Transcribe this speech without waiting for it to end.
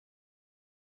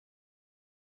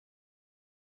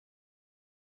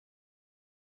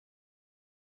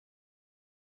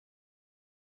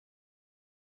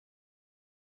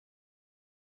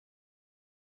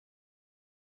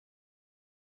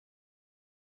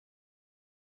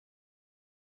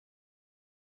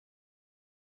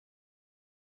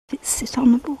Sit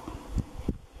on the ball.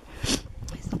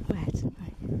 It's not wet,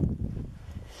 right?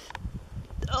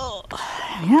 Oh,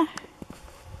 yeah.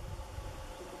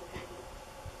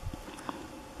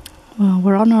 Well,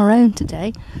 we're on our own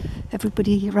today.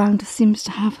 Everybody around us seems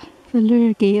to have an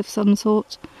allergy of some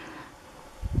sort.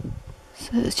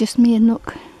 So it's just me and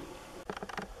Nook.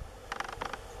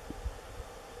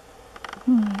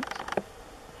 Right.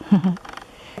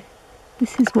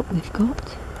 This is what we've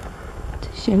got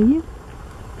to show you.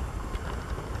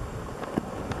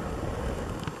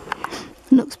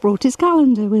 Nook's brought his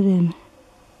calendar with him.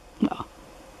 Oh.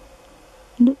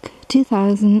 Look,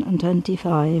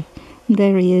 2025. And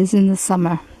there he is in the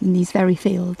summer in these very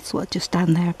fields, well, just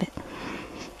down there a bit.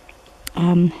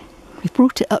 We've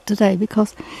brought it up today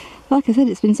because, like I said,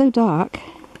 it's been so dark,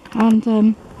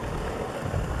 and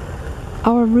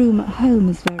our room at home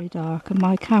is very dark, and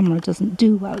my camera doesn't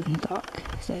do well in the dark,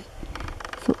 so I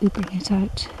thought we'd bring it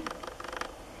out.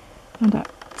 And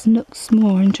as Nook's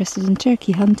more interested in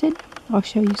turkey hunting, I'll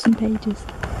show you some pages.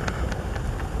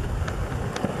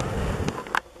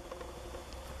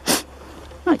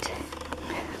 Right,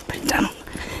 put it down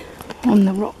on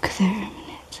the rock there a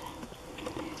minute.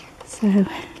 So,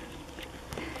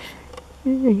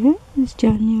 there we go, it's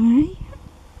January.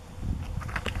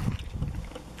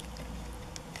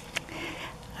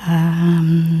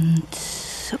 And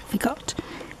so we got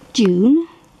June.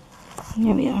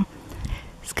 Here we are.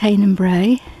 It's Cane and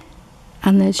Bray,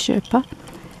 and there's Sherpa.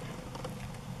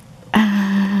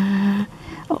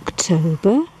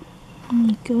 October. There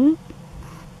we go.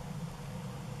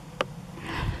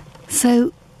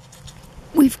 So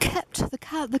we've kept the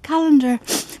calendar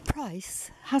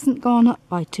price hasn't gone up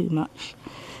by too much.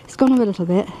 It's gone up a little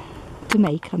bit to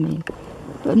make, I mean,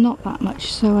 but not that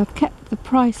much. So I've kept the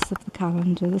price of the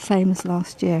calendar the same as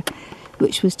last year,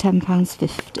 which was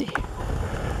 £10.50.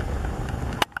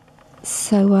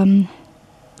 So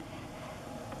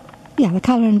yeah, the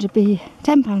calendar would be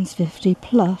 £10.50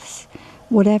 plus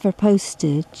whatever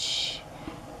postage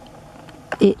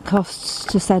it costs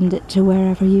to send it to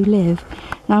wherever you live.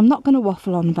 Now, I'm not going to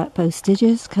waffle on about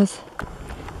postages because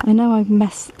I know I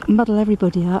muddle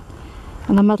everybody up,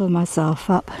 and I muddle myself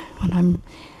up when I'm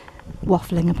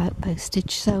waffling about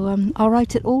postage. So I'll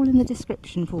write it all in the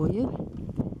description for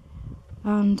you.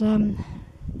 And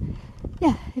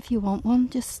yeah, if you want one,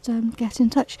 just get in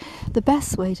touch. The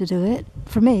best way to do it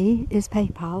for me is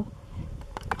PayPal.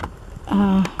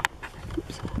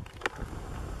 Oops.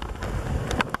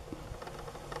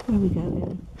 There we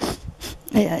go.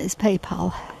 Yeah, it's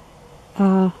PayPal.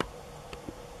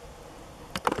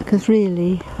 Because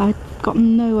really, I've got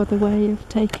no other way of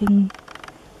taking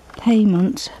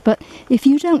payment. But if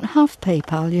you don't have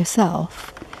PayPal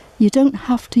yourself, you don't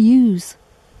have to use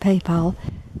PayPal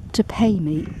to pay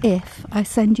me if I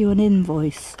send you an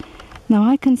invoice. Now,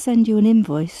 I can send you an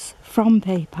invoice from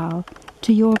PayPal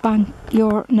to your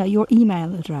your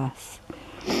email address,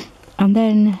 and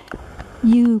then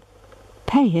you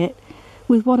pay it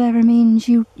with whatever means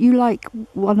you like,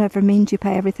 whatever means you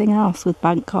pay everything else, with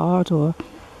bank card or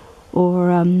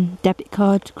debit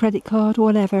card, credit card,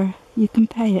 whatever, you can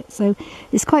pay it. So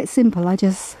it's quite simple. I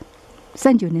just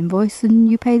send you an invoice and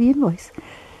you pay the invoice,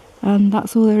 and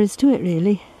that's all there is to it,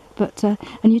 really. But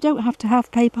and you don't have to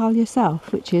have PayPal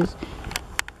yourself, which is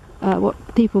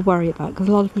what people worry about, because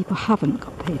a lot of people haven't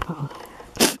got PayPal.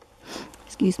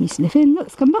 Excuse me sniffing.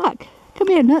 Look's come back. Come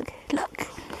here, Nook. Look.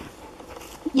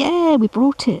 Yeah, we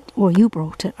brought it. Well, you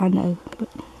brought it, I know.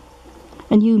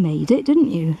 And you made it,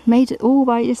 didn't you? Made it all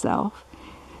by yourself,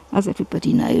 as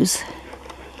everybody knows.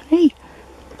 Hey.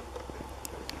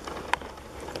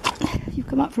 You've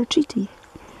come up for a treaty.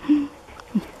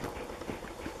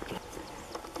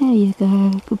 There you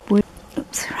go. Good boy.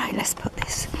 Oops, right, let's put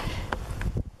this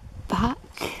back.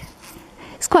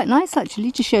 It's quite nice,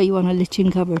 actually, to show you on a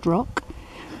lichen-covered rock.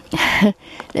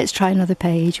 Let's try another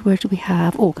page. Where do we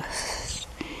have August?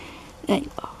 There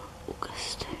you are,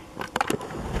 August.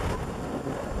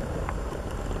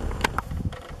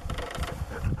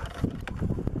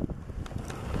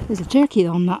 There's a turkey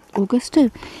on that August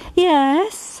too.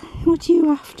 Yes, what are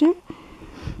you after?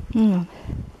 Hang on.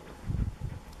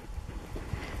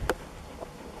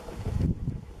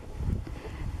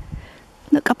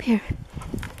 Look up here.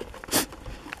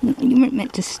 You weren't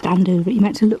meant to stand over it, you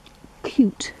meant to look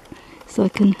cute. So I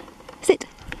can sit.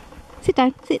 Sit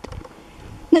down, sit.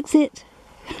 Look, sit.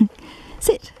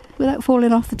 Sit without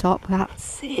falling off the top.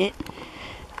 That's it.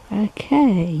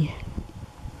 Okay.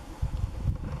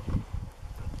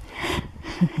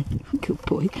 Good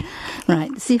boy.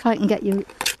 Right, see if I can get you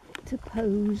to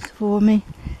pose for me.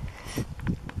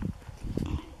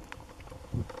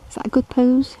 Is that a good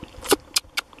pose?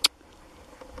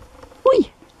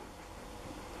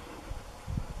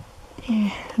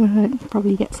 Yeah, we'll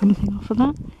probably get something off of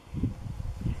that.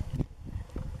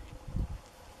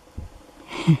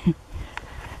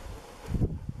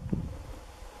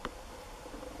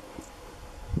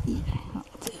 Yeah,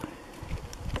 that'll do.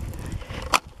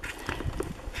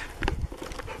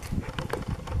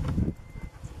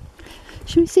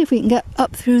 Should we see if we can get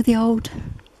up through the old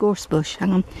gorse bush?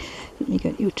 Hang on, let me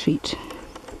get you a treat.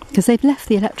 Because they've left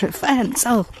the electric fence.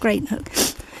 Oh, great, Nook.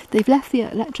 They've left the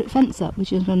electric fence up,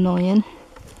 which is annoying.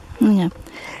 Oh, yeah.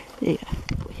 There you go.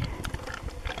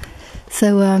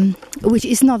 So, which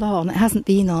is not on. It hasn't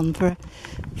been on for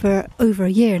over a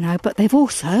year now. But they've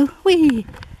also, they've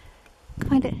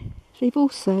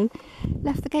also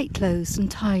left the gate closed and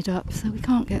tied up, so we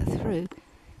can't get through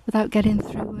without getting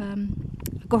through a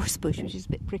gorse bush, which is a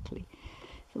bit prickly.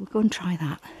 So we'll go and try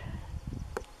that.